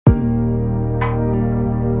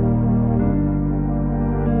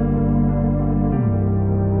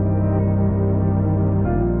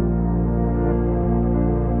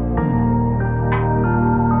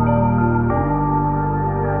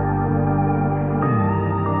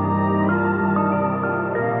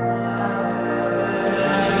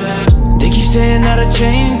saying that I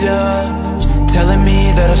changed up, telling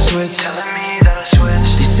me that I switched.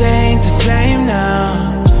 They say ain't the same now,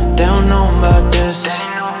 they don't know about this.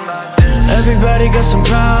 Everybody got some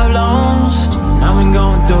problems, and I've been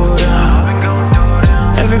going through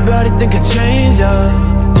them. Everybody think I changed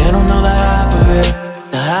up, they don't know the half of it.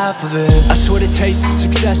 I swear the taste of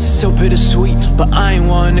success is so bittersweet, but I ain't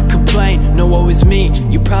one to complain, no woe is me.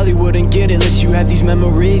 You probably wouldn't get it unless you had these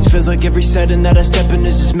memories. Feels like every setting that I step in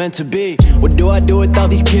is just meant to be. What do I do with all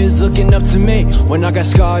these kids looking up to me, when I got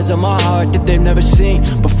scars on my heart that they've never seen?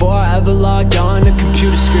 Before I ever logged on to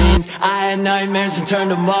computer screens, I had nightmares and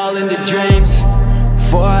turned them all into dreams.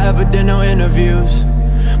 Before I ever did no interviews,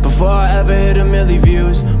 before I ever hit 1,000,000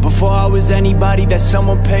 views, before I was anybody that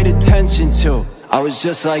someone paid attention to, I was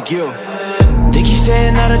just like you. They keep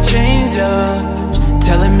saying that I changed up,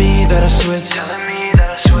 telling me that I switched.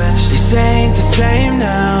 They say ain't the same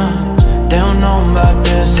now, they don't know about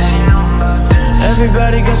this.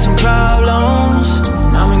 Everybody got some problems,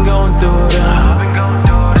 and I've been going through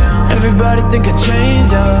them. Everybody think I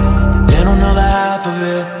changed up, they don't know the half of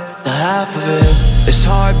it. It's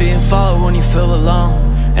hard being followed when you feel alone,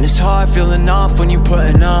 and it's hard feeling off when you're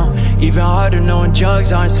putting on. Even harder knowing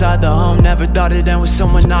drugs are inside the home. Never thought it'd end with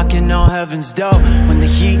someone knocking on heaven's door. When the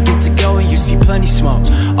heat gets it going, you see plenty smoke.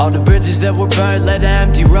 All the bridges that were burned led to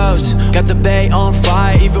empty roads. Got the bay on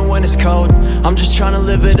fire even when it's cold. I'm just trying to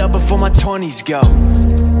live it up before my 20s go.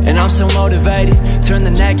 And I'm so motivated, turn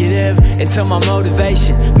the negative into my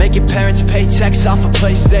motivation. Making parents pay checks off a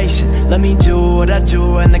PlayStation. Let me do what I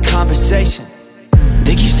do in the conversation.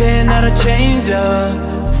 They keep saying that I changed up,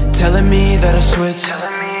 telling me that I switched.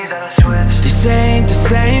 They say ain't the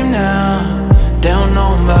same now, they don't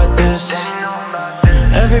know about this.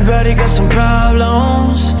 Everybody got some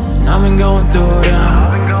problems, and I've been going through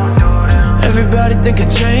them. Everybody think I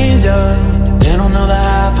changed up, they don't know the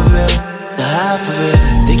half of it.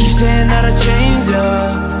 They keep saying that I changed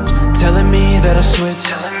up, telling me that I switched.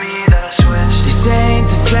 They say ain't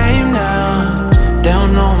the same now, they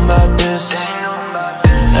don't know about this.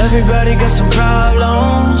 Everybody got some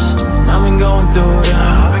problems, and I've been going through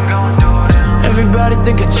them. Everybody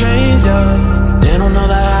think I changed up, they don't know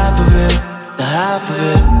the half of it.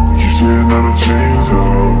 You saying that I changed